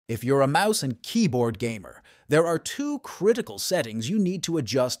If you're a mouse and keyboard gamer, there are two critical settings you need to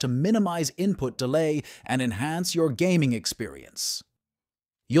adjust to minimize input delay and enhance your gaming experience.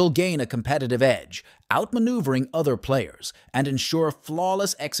 You'll gain a competitive edge, outmaneuvering other players, and ensure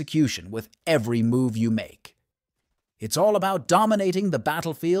flawless execution with every move you make. It's all about dominating the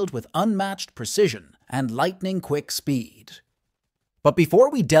battlefield with unmatched precision and lightning-quick speed. But before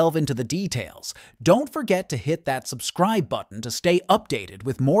we delve into the details, don't forget to hit that subscribe button to stay updated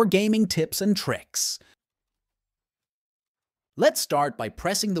with more gaming tips and tricks. Let's start by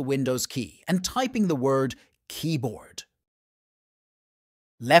pressing the Windows key and typing the word keyboard.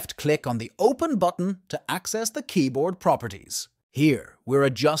 Left-click on the Open button to access the keyboard properties. Here, we're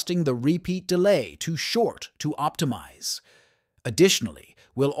adjusting the repeat delay to short to optimize. Additionally,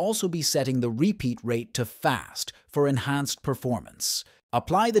 we'll also be setting the repeat rate to fast for enhanced performance.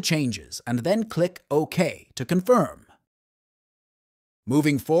 Apply the changes and then click OK to confirm.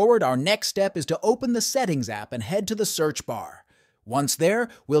 Moving forward, our next step is to open the Settings app and head to the search bar. Once there,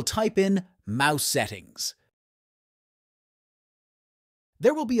 we'll type in Mouse Settings.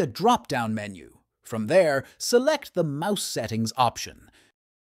 There will be a drop-down menu. From there, select the Mouse Settings option.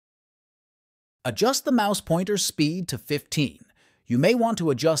 Adjust the mouse pointer speed to 15. You may want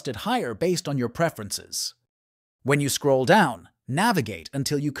to adjust it higher based on your preferences. When you scroll down, navigate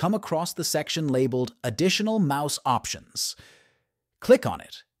until you come across the section labeled Additional Mouse Options. Click on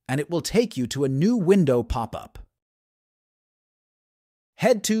it, and it will take you to a new window pop up.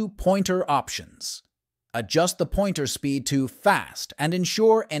 Head to Pointer Options. Adjust the pointer speed to fast and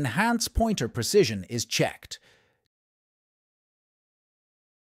ensure Enhance Pointer Precision is checked.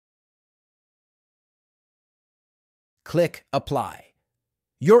 Click Apply.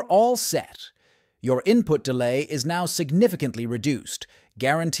 You're all set. Your input delay is now significantly reduced,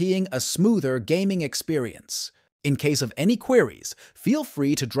 guaranteeing a smoother gaming experience. In case of any queries, feel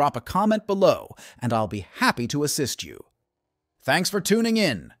free to drop a comment below, and I'll be happy to assist you. Thanks for tuning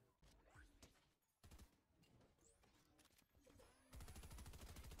in.